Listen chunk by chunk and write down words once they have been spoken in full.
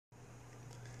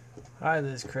Hi,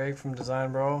 this is Craig from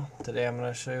DesignBrawl. Today I'm going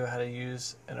to show you how to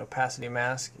use an opacity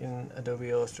mask in Adobe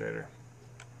Illustrator.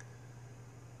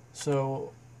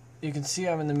 So you can see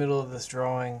I'm in the middle of this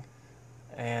drawing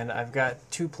and I've got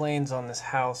two planes on this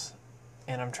house,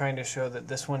 and I'm trying to show that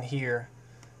this one here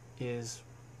is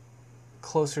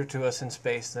closer to us in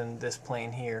space than this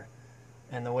plane here.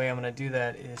 And the way I'm going to do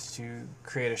that is to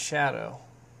create a shadow,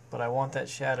 but I want that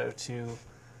shadow to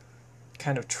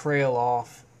kind of trail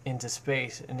off into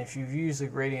space, and if you've used the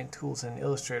gradient tools in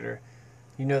Illustrator,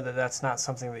 you know that that's not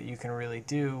something that you can really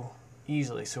do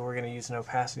easily, so we're going to use an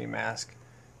opacity mask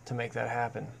to make that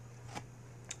happen.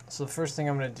 So the first thing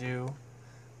I'm going to do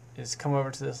is come over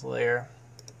to this layer.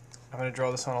 I'm going to draw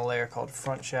this on a layer called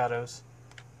Front Shadows,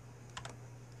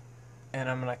 and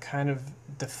I'm going to kind of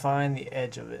define the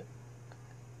edge of it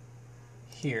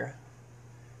here,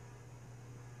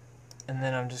 and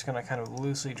then I'm just going to kind of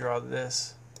loosely draw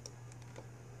this,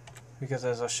 because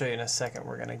as I'll show you in a second,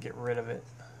 we're going to get rid of it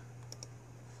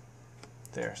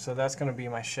there. So that's going to be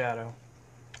my shadow.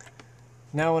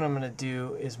 Now what I'm going to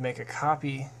do is make a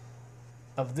copy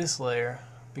of this layer,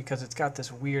 because it's got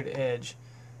this weird edge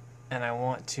and I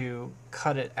want to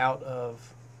cut it out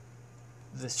of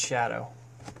this shadow.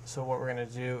 So what we're going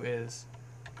to do is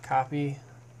copy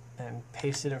and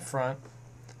paste it in front,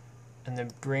 and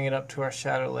then bring it up to our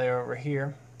shadow layer over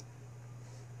here.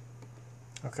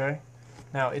 Okay?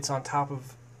 Now it's on top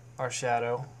of our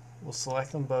shadow. We'll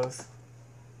select them both,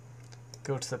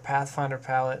 go to the Pathfinder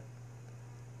palette,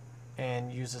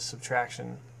 and use a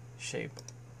subtraction shape.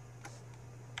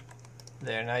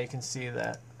 There, now you can see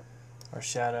that our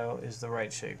shadow is the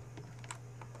right shape.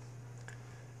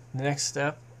 The next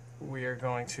step, we are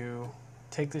going to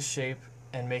take this shape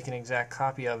and make an exact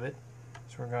copy of it.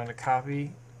 So we're going to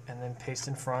copy and then paste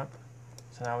in front.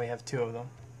 So now we have two of them.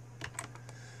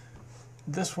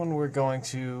 This one we're going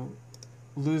to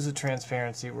lose the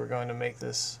transparency. We're going to make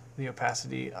this the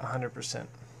opacity 100%.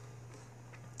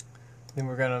 Then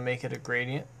we're going to make it a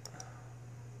gradient.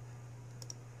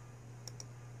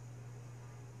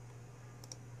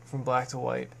 From black to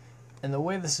white. And the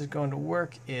way this is going to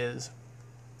work is,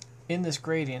 in this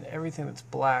gradient, everything that's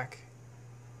black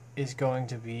is going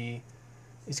to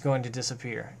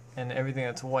disappear, and everything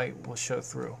that's white will show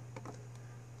through.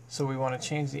 So we want to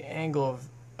change the angle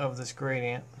of this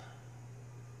gradient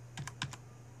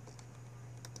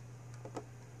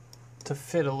to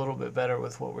fit a little bit better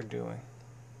with what we're doing.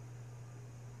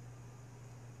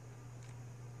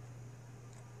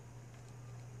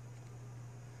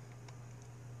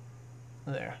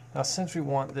 There. Now since we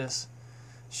want this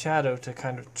shadow to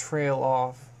kind of trail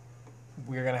off,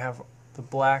 we're going to have the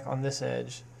black on this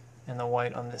edge and the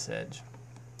white on this edge.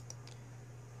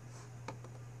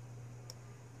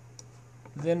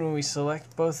 Then when we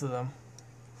select both of them,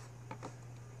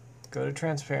 go to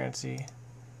Transparency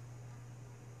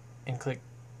and click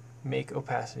Make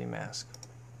Opacity Mask.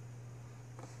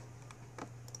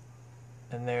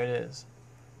 And there it is.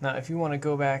 Now if you want to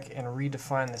go back and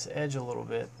redefine this edge a little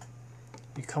bit,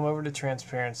 you come over to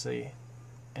Transparency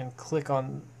and click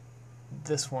on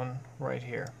this one right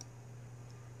here.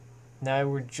 Now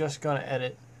we're just going to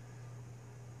edit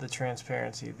the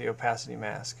transparency, the opacity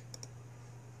mask.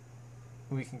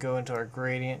 We can go into our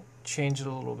gradient, change it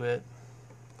a little bit,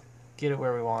 get it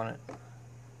where we want it.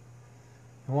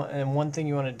 And one thing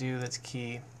you want to do that's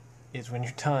key is when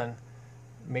you're done,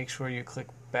 make sure you click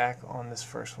back on this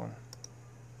first one,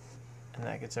 and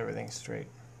that gets everything straight.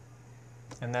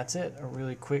 And that's it, a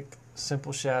really quick,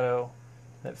 simple shadow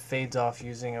that fades off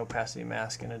using opacity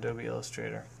mask in Adobe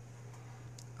Illustrator.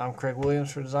 I'm Craig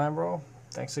Williams for DesignBrawl.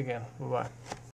 Thanks again. Bye-bye.